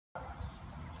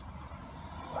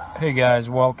Hey guys,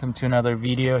 welcome to another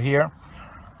video here.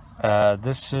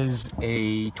 This is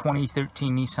a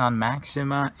 2013 Nissan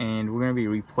Maxima, and we're going to be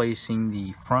replacing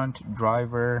the front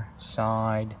driver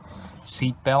side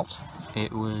seat belt.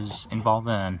 It was involved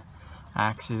in an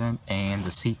accident and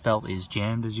the seat belt is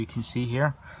jammed, as you can see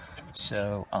here.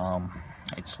 So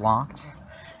it's locked,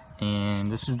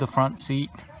 and this is the front seat.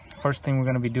 First thing we're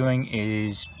going to be doing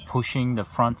is pushing the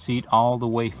front seat all the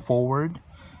way forward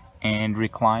and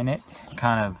recline it,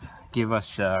 kind of give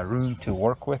us room to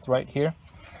work with right here.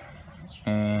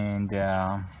 And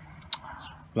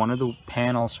one of the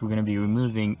panels we're going to be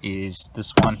removing is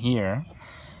this one here.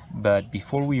 But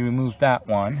before we remove that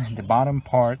one, the bottom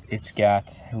part, it's got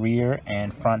rear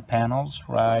and front panels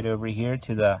right over here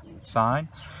to the side,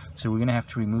 so we're going to have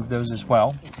to remove those as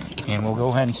well. And we'll go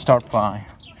ahead and start by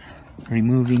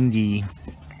removing the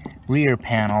rear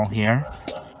panel here.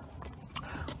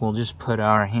 We'll just put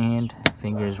our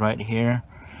fingers right here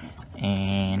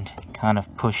and kind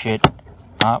of push it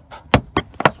up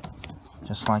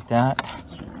just like that,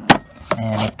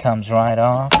 and it comes right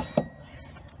off.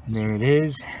 There it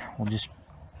is. We'll just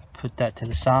put that to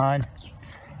the side,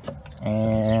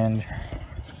 and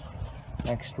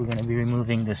next we're going to be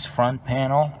removing this front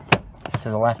panel to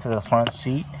the left of the front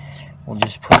seat. We'll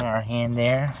just put our hand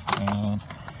there and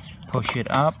push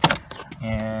it up,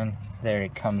 and there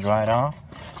it comes right off.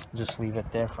 Just leave it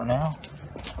there for now,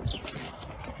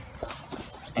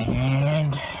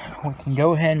 and we can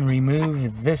go ahead and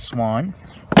remove this one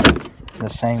the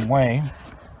same way.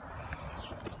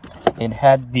 It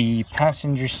had the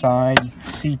passenger side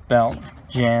seat belt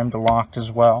jammed, locked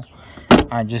as well.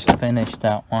 I just finished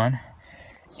that one,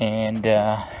 and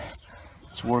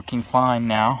it's working fine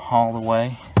now all the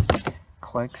way.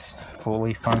 Clicks,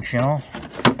 fully functional.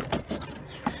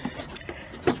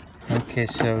 Okay,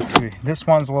 so this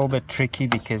one's a little bit tricky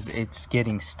because it's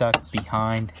getting stuck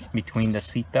between the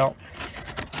seat belt,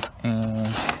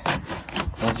 and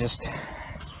we'll just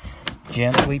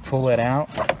gently pull it out.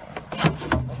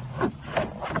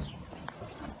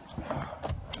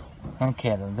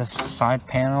 Okay, this side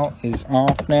panel is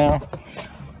off now,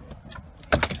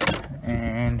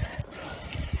 and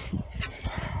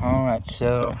alright,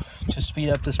 so to speed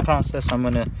up this process, I'm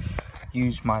going to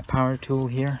use my power tool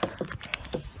here.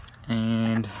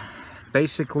 And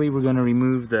basically we're going to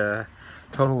remove the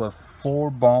total of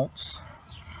 4 bolts,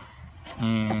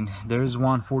 and there's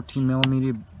one 14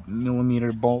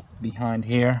 millimeter bolt behind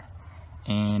here,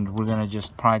 and we're going to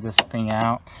just pry this thing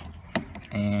out.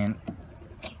 And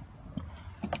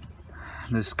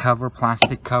this cover,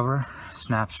 plastic cover,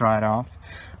 snaps right off.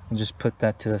 We'll just put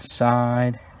that to the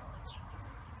side,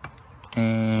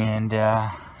 and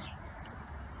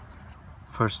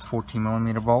first 14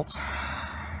 millimeter bolts.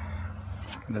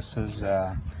 This is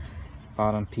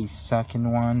bottom piece,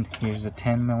 second one. Here's a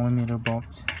 10 millimeter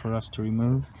bolt for us to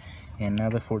remove, and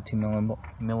another 14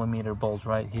 millimeter bolt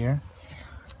right here.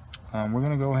 We're going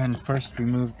to go ahead and first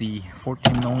remove the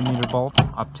 14 millimeter bolt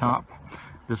up top.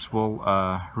 This will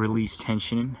release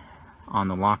tension on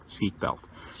the locked seat belt.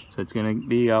 So it's going to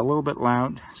be a little bit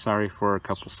loud. Sorry for a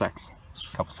couple seconds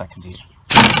here.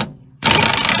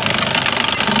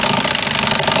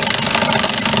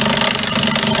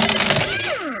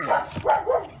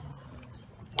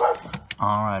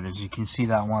 Alright, as you can see,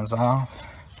 that one's off.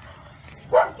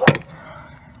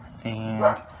 And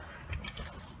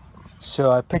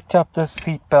so I picked up this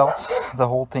seat belt, the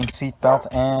whole thing seat belt,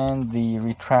 and the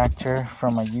retractor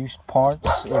from a used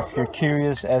parts. If you're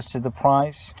curious as to the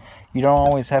price, you don't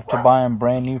always have to buy them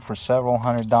brand new for several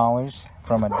 $100s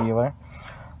from a dealer.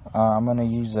 I'm going to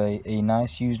use a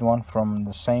nice used one from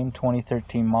the same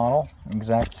 2013 model,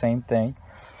 exact same thing.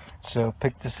 So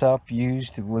picked this up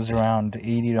used. It was around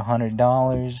 $80 to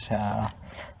 $100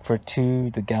 for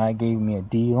 2. The guy gave me a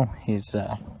deal. He's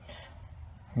a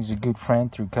good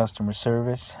friend through customer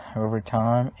service over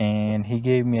time, and he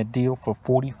gave me a deal for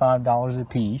 $45 a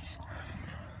piece.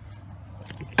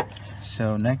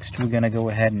 So next we're gonna go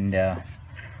ahead and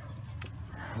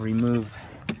remove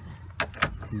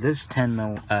this 14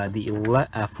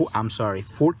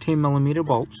 millimeter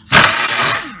bolts.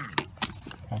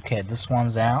 Okay, this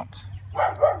one's out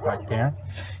right there.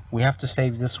 We have to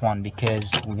save this one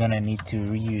because we're gonna need to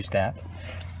reuse that.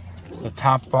 The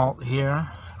top bolt here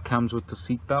comes with the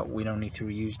seat belt. We don't need to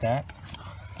reuse that.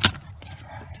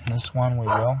 This one we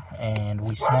will, and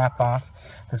we snap off.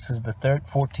 This is the third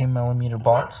 14 millimeter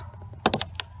bolt.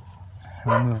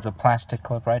 Remove the plastic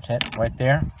clip right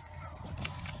there.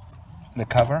 The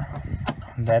cover.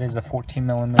 That is a 14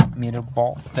 millimeter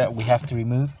bolt that we have to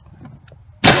remove.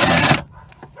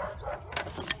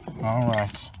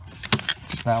 Alright,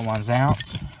 that one's out.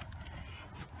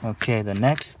 Okay, the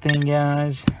next thing,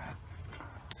 guys,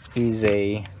 is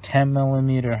a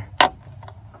 10mm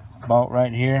bolt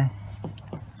right here.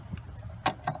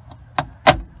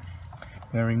 I'm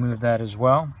gonna remove that as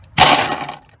well.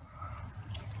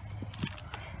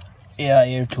 Yeah,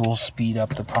 air tools speed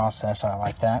up the process. I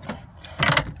like that.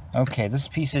 Okay, this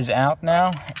piece is out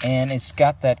now, and it's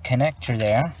got that connector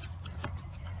there.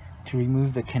 To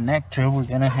remove the connector, we're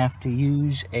gonna have to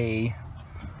use a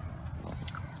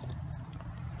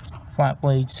flat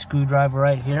blade screwdriver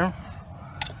right here,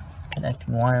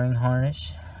 connecting wiring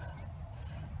harness.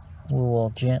 We will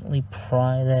gently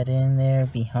pry that in there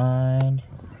behind.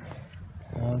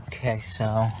 Okay, so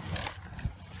a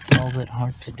little bit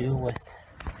hard to do with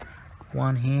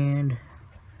one hand,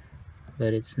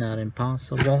 but it's not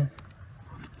impossible.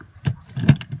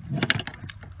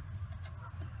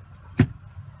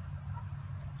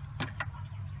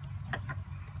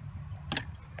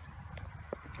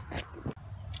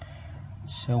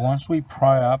 So once we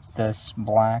pry up this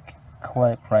black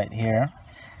clip right here,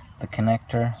 the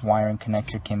connector, wiring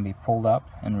connector, can be pulled up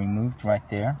and removed right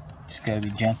there. Just gotta be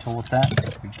gentle with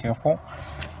that, be careful.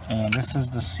 And this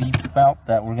is the seat belt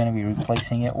that we're gonna be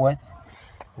replacing it with.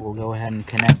 We'll go ahead and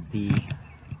connect the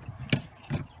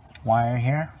wire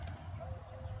here.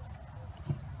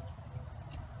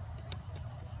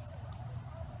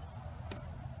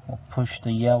 We'll push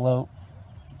the yellow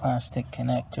plastic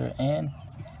connector in,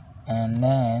 and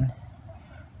then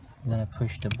I'm going to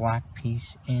push the black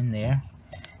piece in there,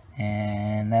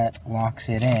 and that locks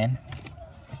it in.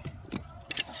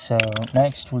 So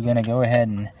next we're going to go ahead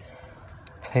and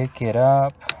pick it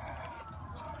up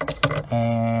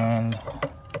and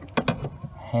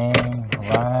hang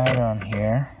right on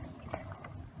here.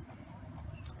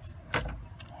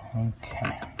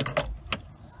 Okay.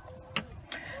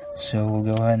 So we'll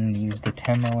go ahead and use the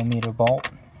 10mm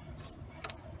bolt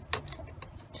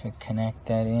to connect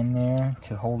that in there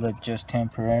to hold it just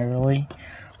temporarily.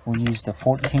 We'll use the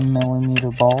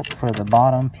 14mm bolt for the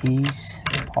bottom piece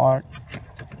part.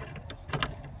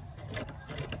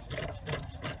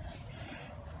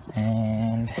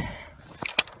 And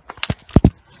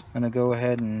I'm going to go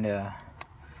ahead and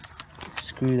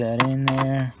screw that in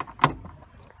there.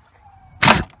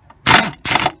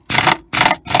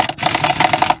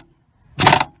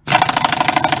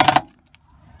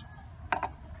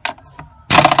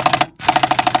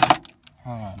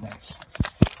 Alright, that's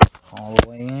all the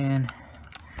way in.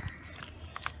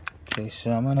 Okay,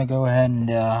 so I'm going to go ahead and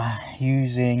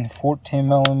using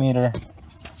 14mm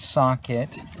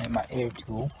socket and my air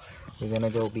tool, we're going to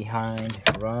go behind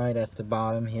right at the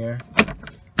bottom here.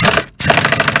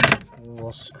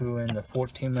 We'll screw in the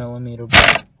 14mm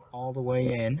bolt all the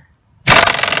way in.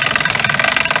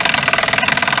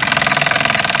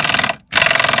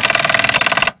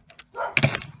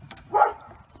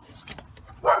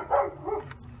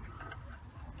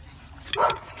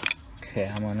 Okay,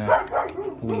 I'm gonna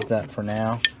leave that for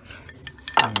now,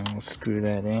 and we'll screw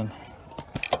that in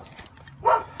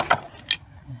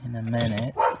a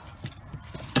minute.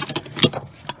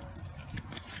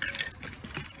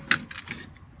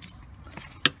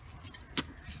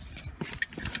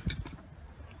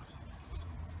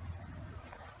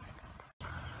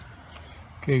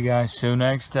 Okay guys, so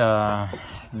next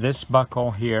this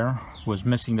buckle here was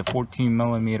missing the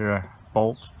 14mm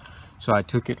bolt, so I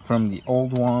took it from the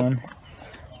old one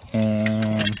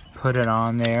and put it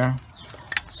on there.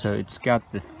 So it's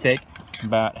got the thick,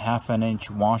 about 1/2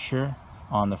 inch washer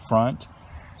on the front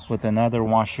with another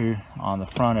washer on the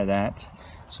front of that.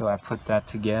 So I put that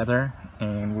together,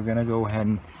 and we're gonna go ahead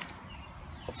and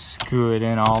screw it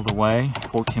in all the way.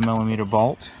 14mm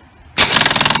bolt.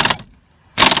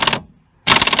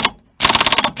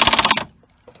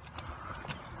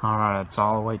 Alright, it's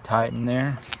all the way tight in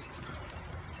there.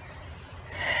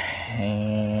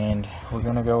 And we're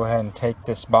gonna go ahead and take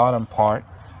this bottom part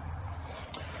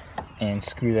and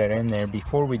screw that in there.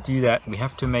 Before we do that, we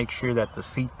have to make sure that the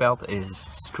seat belt is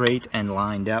straight and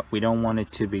lined up. We don't want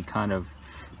it to be kind of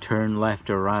turned left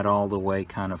or right all the way,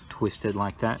 kind of twisted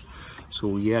like that. So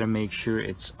we got to make sure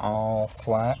it's all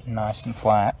flat, nice and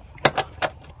flat.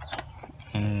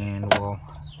 And we'll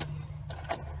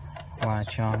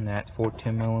latch on that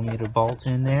 14mm bolt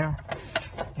in there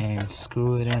and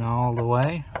screw it in all the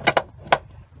way.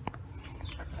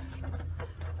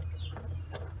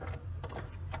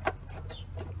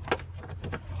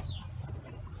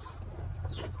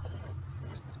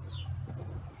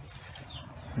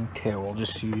 Okay, we'll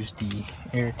just use the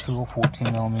air tool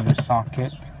 14mm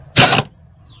socket.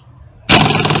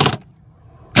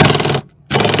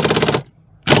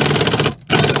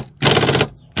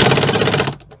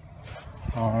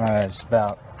 Alright, it's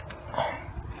about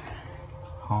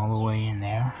all the way in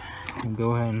there. We'll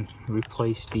go ahead and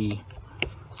replace the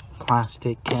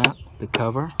plastic cap, the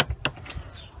cover.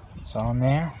 It's on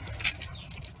there.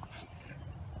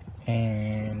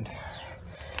 And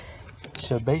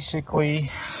so basically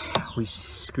we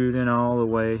screwed in all the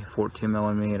way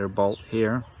 14mm bolt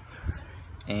here,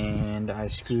 and I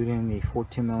screwed in the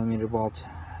 14mm bolt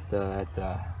at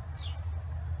the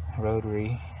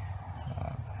rotary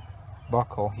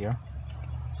buckle here,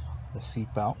 the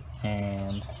seat belt,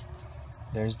 and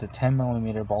there's the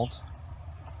 10mm bolt.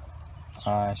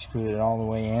 I screwed it all the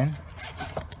way in,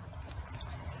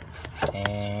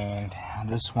 and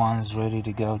this one is ready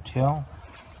to go too.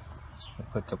 We'll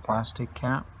put the plastic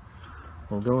cap.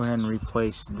 We'll go ahead and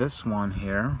replace this one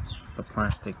here,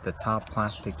 the top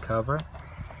plastic cover.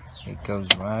 It goes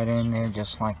right in there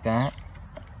just like that.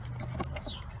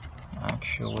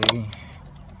 Actually,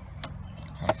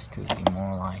 has to be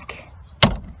more like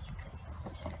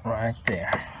right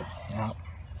there. Yep.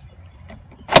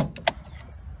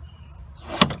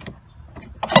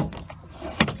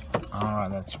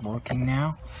 Alright, that's working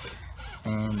now.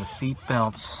 And the seat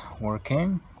belt's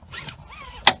working.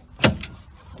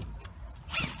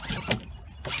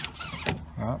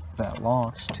 Oh, that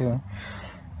locks too.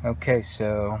 Okay,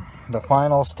 so the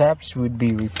final steps would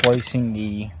be replacing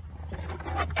the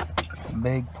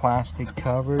big plastic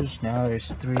covers. Now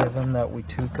there's 3 of them that we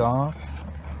took off.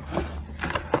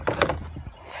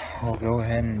 We'll go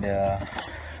ahead and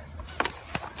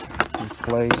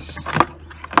replace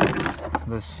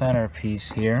the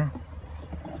centerpiece here.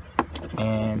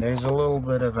 And there's a little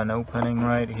bit of an opening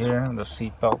right here. The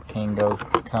seat belt can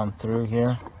come through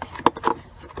here.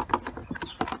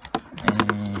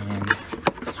 And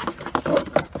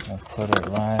we'll put it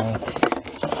right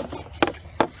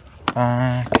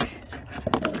back.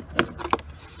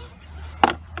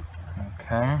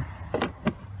 Okay.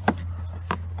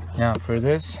 Now for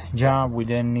this job we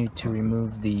didn't need to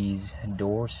remove these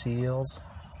door seals,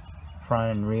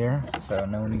 front and rear, so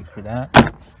no need for that.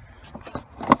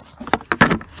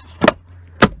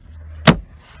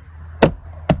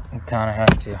 We kind of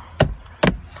have to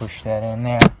push that in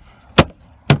there.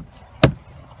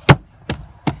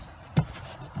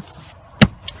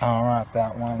 Alright,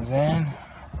 that one's in.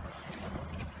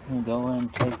 We'll go ahead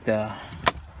and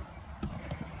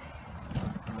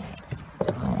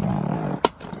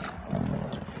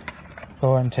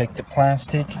take the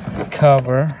plastic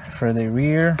cover for the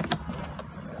rear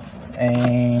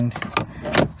and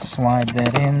slide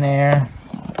that in there.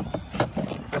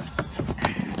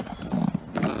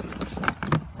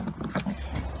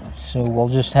 So we'll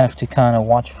just have to kind of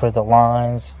watch for the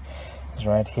lines. It's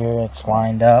right here, it's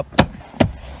lined up.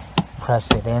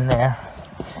 Press it in there.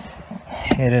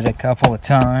 Hit it a couple of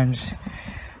times.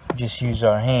 Just use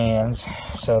our hands.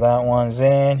 So that one's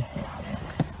in.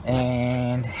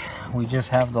 And we just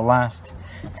have the last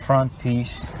front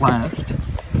piece left.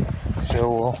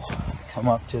 So we'll come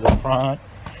up to the front.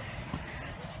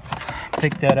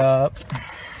 Pick that up.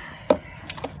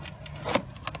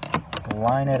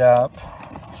 Line it up.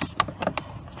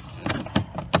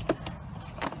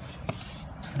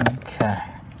 Okay.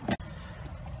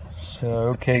 So,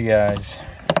 okay guys,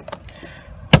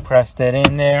 press that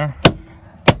in there,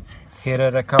 hit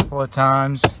it a couple of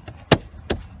times,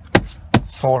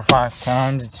 4 or 5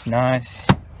 times, it's nice,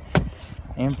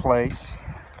 in place,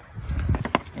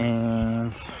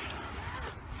 and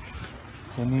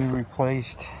the new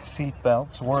replaced seat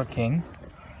belt's working.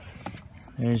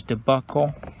 There's the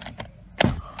buckle,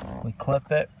 we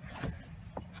clip it,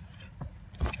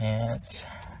 and it's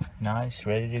nice,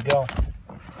 ready to go.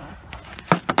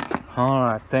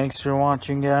 Alright, thanks for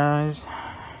watching guys.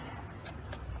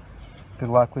 Good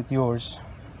luck with yours.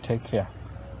 Take care.